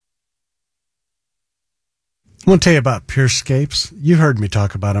I want to tell you about Purescapes. You've heard me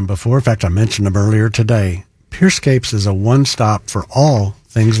talk about them before. In fact, I mentioned them earlier today. Purescapes is a one-stop for all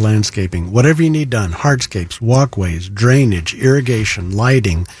things landscaping. Whatever you need done, hardscapes, walkways, drainage, irrigation,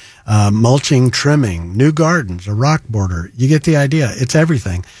 lighting, mulching, trimming, new gardens, a rock border. You get the idea. It's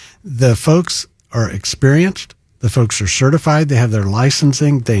everything. The folks are experienced. The folks are certified. They have their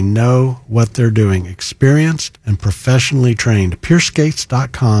licensing. They know what they're doing. Experienced and professionally trained.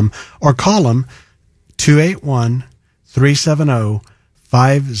 Purescapes.com or call them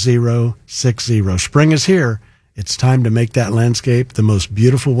 281-370-5060. Spring is here. It's time to make that landscape the most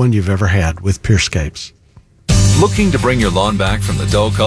beautiful one you've ever had with Purescapes. Looking to bring your lawn back from the dull color